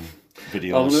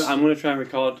videos. I'm going to try and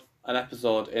record an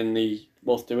episode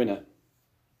whilst doing it.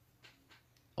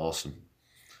 Awesome.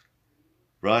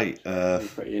 Right.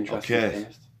 Pretty interesting. Okay.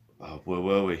 Where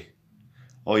were we?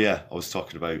 Oh yeah, I was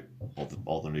talking about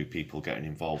all the new people getting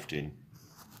involved in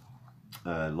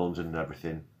London and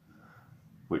everything,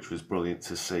 which was brilliant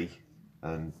to see,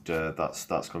 and that's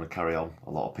going to carry on. A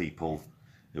lot of people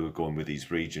who are going with these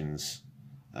regions,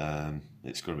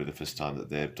 it's going to be the first time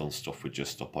that they've done stuff with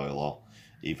Just Stop Oil, or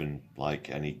even like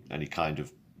any kind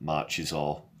of marches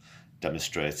or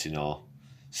demonstrating or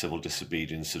civil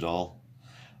disobedience at all.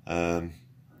 And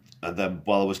then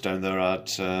while I was down there, I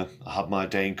had my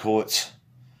day in court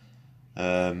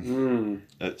at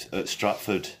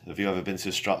Stratford. Have you ever been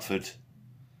to Stratford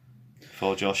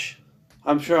before, Josh?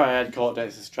 I'm sure I had court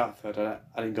dates at Stratford. I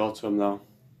didn't go to them though.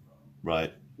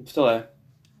 Right. I'm still there.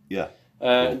 Yeah.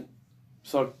 Cool.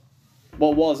 So,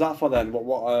 what was that for then?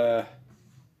 What?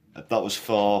 That was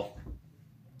for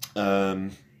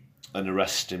an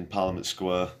arrest in Parliament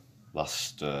Square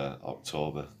last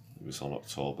October. It was on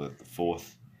October the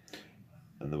 4th.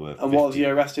 And what was he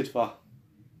arrested for?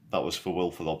 That was for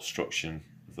willful obstruction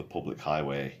of the public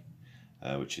highway,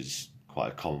 which is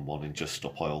quite a common one in Just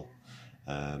Stop Oil.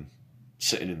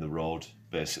 Sitting in the road,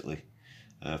 basically,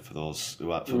 for those who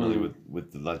aren't familiar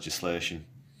with the legislation.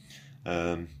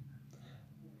 There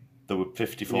were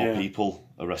 54 people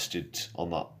arrested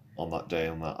on that day,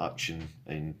 on that action,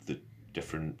 in the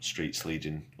different streets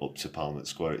leading up to Parliament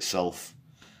Square itself.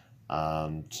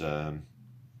 And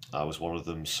I was one of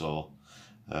them, so...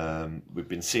 we've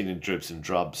been seeing in dribs and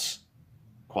drabs.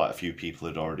 Quite a few people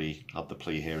had already had the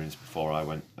plea hearings before I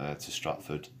went to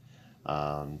Stratford,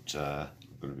 and I'm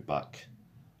going to be back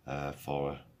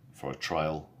for a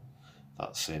trial.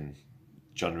 That's in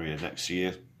January of next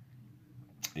year,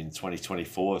 in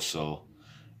 2024. So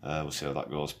we'll see how that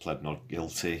goes. Pled not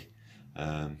guilty,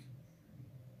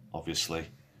 obviously,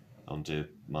 under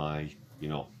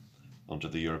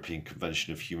the European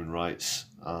Convention of Human Rights,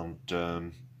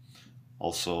 and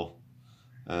also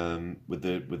with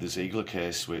the Ziegler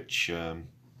case, which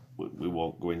we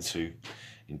won't go into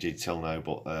in detail now,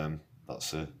 but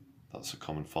that's a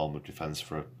common form of defence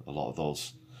for a lot of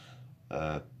those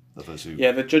others who.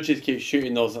 Yeah, the judges keep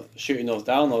shooting those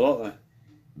down, though, don't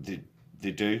they?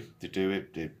 They do.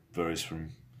 It varies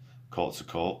from court to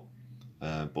court,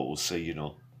 but we'll see.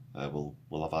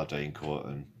 We'll have our day in court,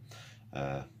 and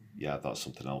that's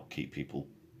something I'll keep people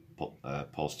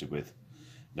posted with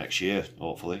next year,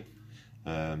 hopefully.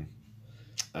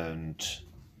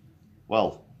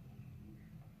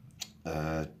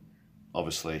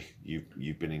 Obviously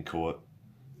you've been in court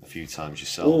a few times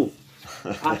yourself.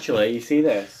 Actually, you see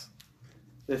this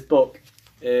book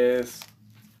is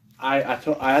I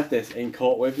had this in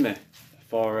court with me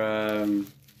for a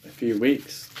few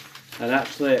weeks, and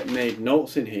actually made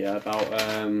notes in here about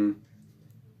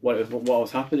what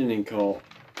was happening in court.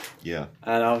 Yeah.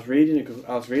 And I was reading a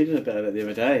bit of it the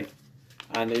other day,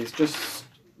 and it's just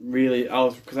really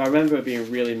because I remember being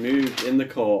really moved in the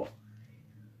court,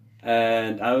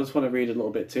 And I just want to read a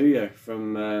little bit to you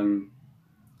from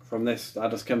this I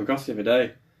just came across the other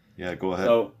day. Yeah, go ahead.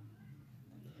 So,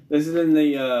 this is in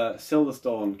the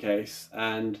Silverstone case,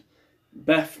 and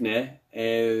Bethany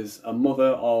is a mother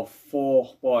of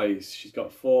 4 boys. She's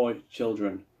got 4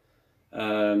 children.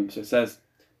 So it says,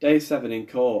 Day 7 in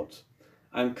court.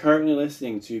 I'm currently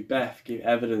listening to Beth give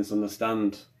evidence on the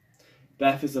stand.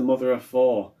 Beth is a mother of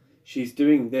 4. She's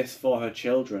doing this for her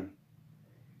children.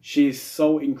 She is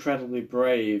so incredibly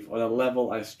brave on a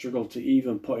level I struggle to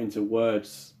even put into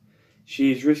words.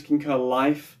 She is risking her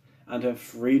life and her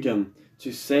freedom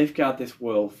to safeguard this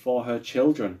world for her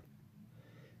children.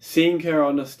 Seeing her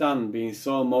on the stand being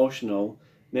so emotional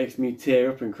makes me tear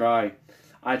up and cry.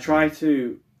 I try not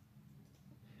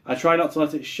to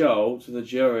let it show to the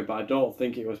jury, but I don't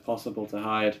think it was possible to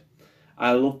hide.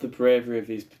 I love the bravery of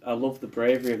these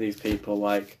people.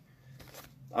 Like,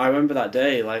 I remember that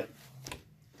day, like,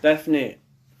 Bethany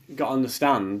got on the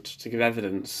stand to give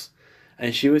evidence,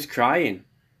 and she was crying.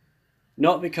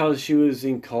 Not because she was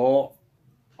in court,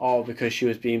 or because she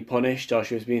was being punished, or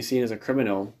she was being seen as a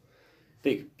criminal,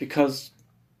 because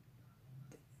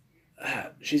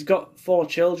she's got 4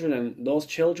 children, and those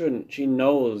children she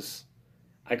knows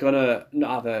are gonna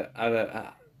not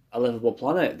have a livable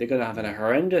planet. They're gonna have a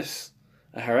horrendous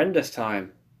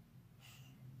time,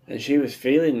 and she was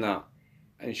feeling that,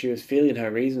 and she was feeling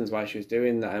her reasons why she was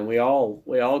doing that, and we all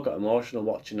got emotional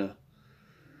watching her.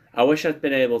 I wish I'd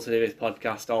been able to do this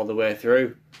podcast all the way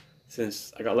through,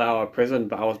 since I got let out of prison,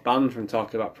 but I was banned from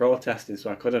talking about protesting, so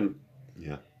I couldn't.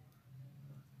 Yeah.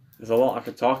 There's a lot I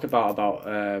could talk about,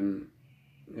 yeah,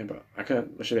 but I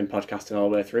should have been podcasting all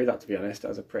the way through that, to be honest. That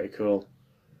was it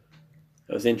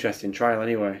was an interesting trial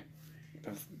anyway.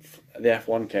 The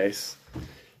F1 case.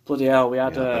 Bloody hell, we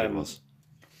had the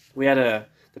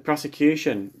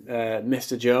prosecution,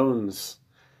 Mr. Jones.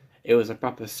 It was a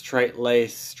proper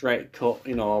straight-laced, straight-cut,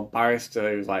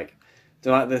 barrister who was like,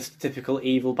 this typical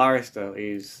evil barrister.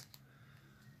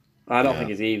 I don't think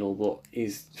he's evil, but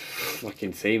he's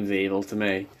fucking seems evil to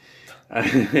me.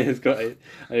 He's good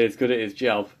at his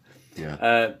job.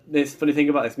 Yeah. This funny thing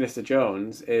about this Mr.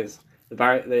 Jones is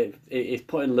he's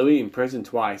putting Louis in prison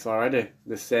twice already.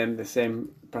 The same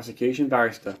prosecution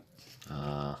barrister.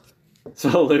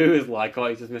 So Lou is like, oh,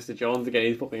 he's just Mr. Jones again.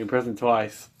 He's put me in prison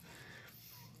twice.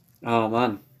 Oh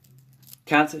man,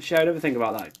 can't share everything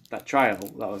about that trial.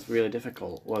 That was really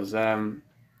difficult. I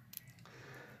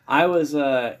was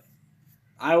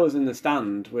in the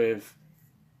stand with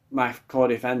my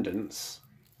co-defendants,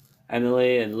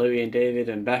 Emily and Louis and David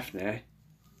and Bethany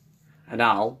and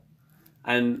Al,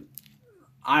 and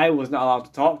I was not allowed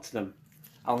to talk to them.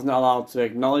 I was not allowed to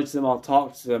acknowledge them or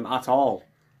talk to them at all,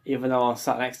 even though I was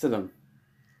sat next to them.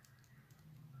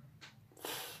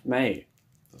 Mate,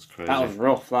 that's crazy. That was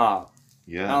rough, that.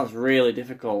 Yeah. That was really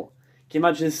difficult. Can you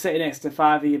imagine sitting next to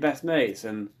 5 of your best mates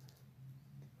and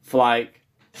for like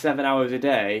 7 hours a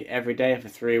day, every day for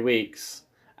 3 weeks,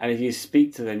 and if you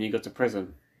speak to them, you go to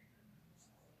prison.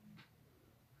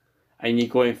 And you're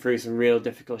going through some real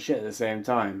difficult shit at the same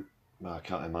time. I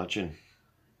can't imagine.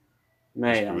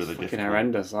 Mate, that's really fucking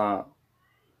horrendous, that.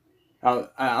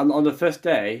 On the first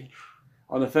day,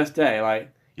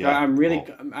 like, yeah,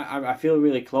 I feel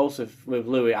really close with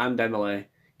Louis and Emily,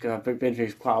 because I've been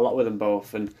through quite a lot with them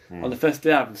both. And on the first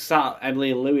day, I've sat Emily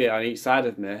and Louis on each side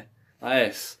of me, like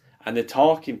this, and they're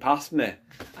talking past me,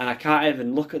 and I can't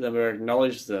even look at them or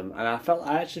acknowledge them. And I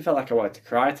actually felt like I wanted to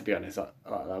cry, to be honest, at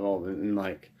that moment. And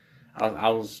like, I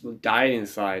was dying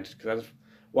inside because I just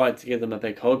wanted to give them a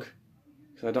big hug,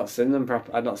 because I'd not seen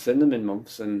them in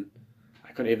months, and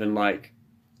I couldn't even like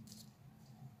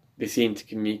be seen to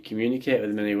communicate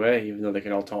with them anyway, even though they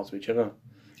could all talk to each other.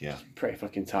 Yeah. It's pretty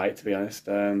fucking tight, to be honest.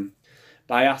 But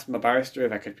I asked my barrister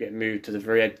if I could get moved to the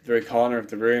very corner of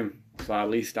the room, so at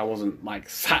least I wasn't like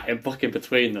sat in fucking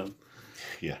between them.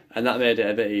 Yeah. And that made it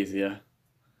a bit easier.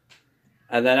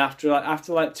 And then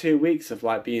after 2 weeks of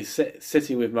like being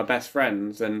sitting with my best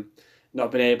friends and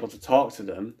not being able to talk to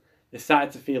them, they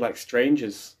started to feel like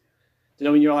strangers. You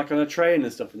know, when you're like on a train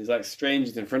and stuff, and there's like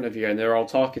strangers in front of you, and they're all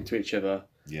talking to each other.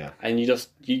 Yeah. And you just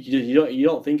you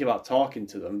don't think about talking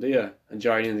to them, do you? And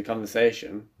joining in the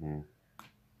conversation.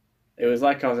 It was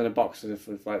like I was in a box with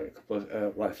like a couple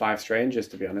of like 5 strangers,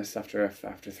 to be honest. After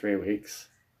 3 weeks.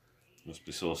 Must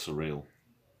be so surreal.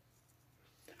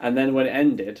 And then when it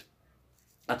ended,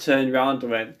 I turned around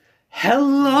and went,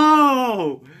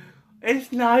 "Hello,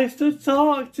 it's nice to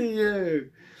talk to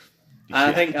you." And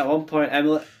I think at one point,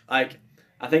 Emily, like,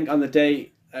 I think on the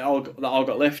day that all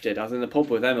got lifted, I was in the pub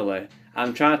with Emily.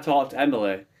 I'm trying to talk to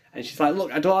Emily, And she's like,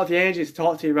 look, I don't have the energy to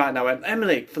talk to you right now. I went,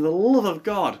 Emily, for the love of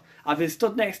God, I've been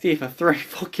stood next to you for 3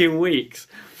 fucking weeks,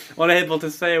 unable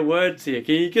to say a word to you.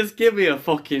 Can you just give me a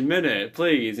fucking minute,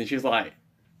 please? And she's like,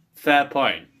 fair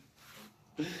point.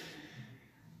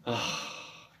 Oh,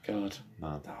 God.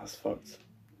 Man. That was fucked.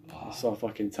 That was so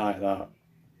fucking tight, that.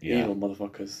 Yeah. Evil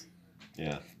motherfuckers.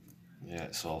 Yeah. Yeah,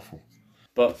 it's awful.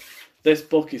 But this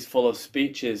book is full of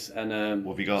speeches and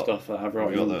what have you got? stuff that I've wrote.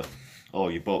 What have you got there? Oh,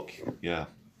 your book. Yeah.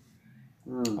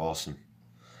 Awesome.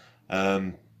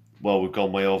 Well, we've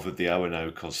gone way over the hour now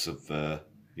because of,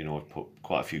 we've put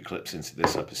quite a few clips into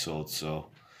this episode. So,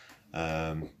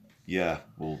 yeah,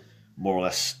 we'll more or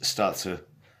less start to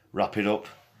wrap it up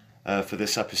for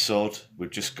this episode.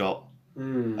 We've just got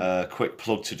a quick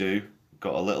plug to do. We've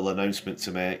got a little announcement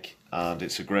to make, and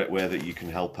it's a great way that you can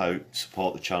help out,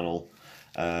 support the channel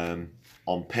on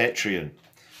Patreon.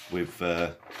 We've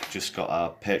just got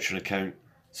our Patreon account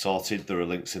sorted. There are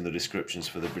links in the descriptions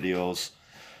for the videos.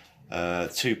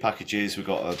 2 packages. We've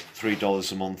got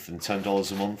 $3 a month and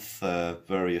 $10 a month.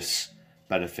 Various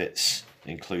benefits,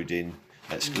 including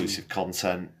exclusive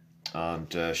content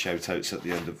and shout outs at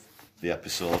the end of the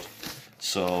episode.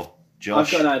 So,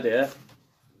 Josh, I've got an idea.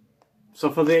 So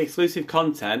for the exclusive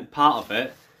content, part of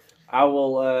it, I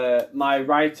will my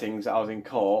writings that I was in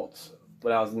court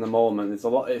when I was in the moment. There's a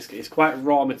lot. It's quite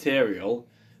raw material,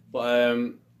 but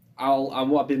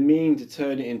I've been meaning to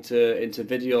turn it into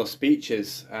video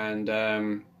speeches, and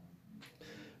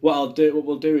what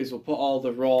we'll do is we'll put all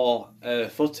the raw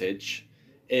footage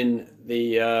in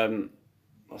the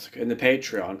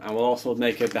Patreon, and we'll also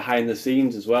make a behind the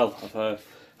scenes as well of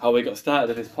how we got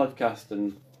started with this podcast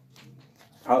and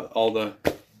how all the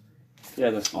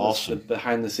awesome. the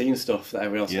behind the scenes stuff that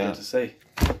everyone else get to see.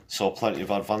 So plenty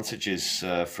of advantages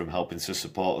from helping to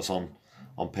support us on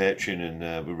Patreon,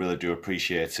 and we really do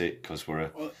appreciate it because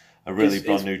we're a really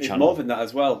brand new channel. It's more than that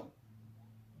as well.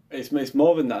 It's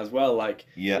more than that as well. Like,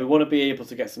 we want to be able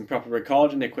to get some proper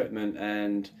recording equipment,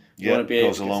 and we want to be able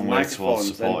goes to a get long some way towards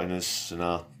microphones supporting us and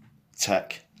our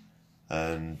tech.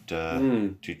 And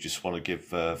do you just want to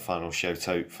give a final shout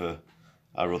out for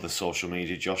our other social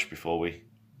media, Josh, before we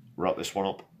wrap this one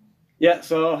up? Yeah,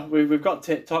 so we've got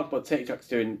TikTok, but TikTok's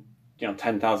doing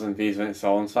 10,000 views on its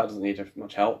own, so that doesn't need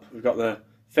much help. We've got the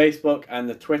Facebook and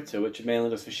the Twitter, which are mainly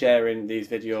just for sharing these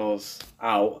videos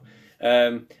out.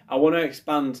 I want to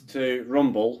expand to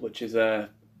Rumble, which is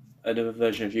another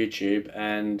version of YouTube,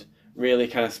 and really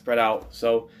kind of spread out.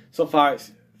 So far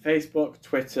it's Facebook,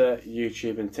 Twitter,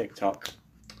 YouTube, and TikTok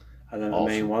are the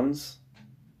main ones.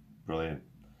 Brilliant.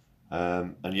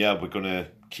 And yeah, we're going to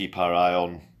keep our eye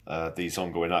on these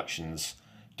ongoing actions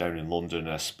down in London,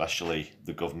 especially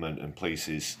the government and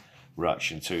police's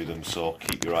reaction to them. So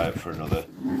keep your eye out for another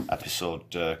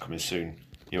episode coming soon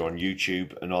here on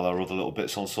YouTube and all our other little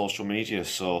bits on social media.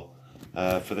 So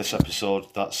for this episode,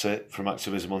 that's it from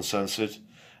Activism Uncensored.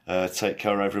 Take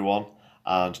care, everyone,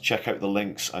 and check out the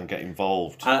links and get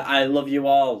involved. I love you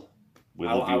all. We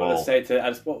love you all.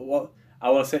 I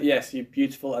want to say, yes, you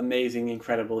beautiful, amazing,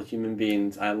 incredible human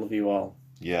beings. I love you all.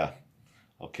 Yeah.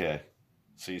 Okay.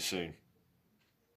 See you soon.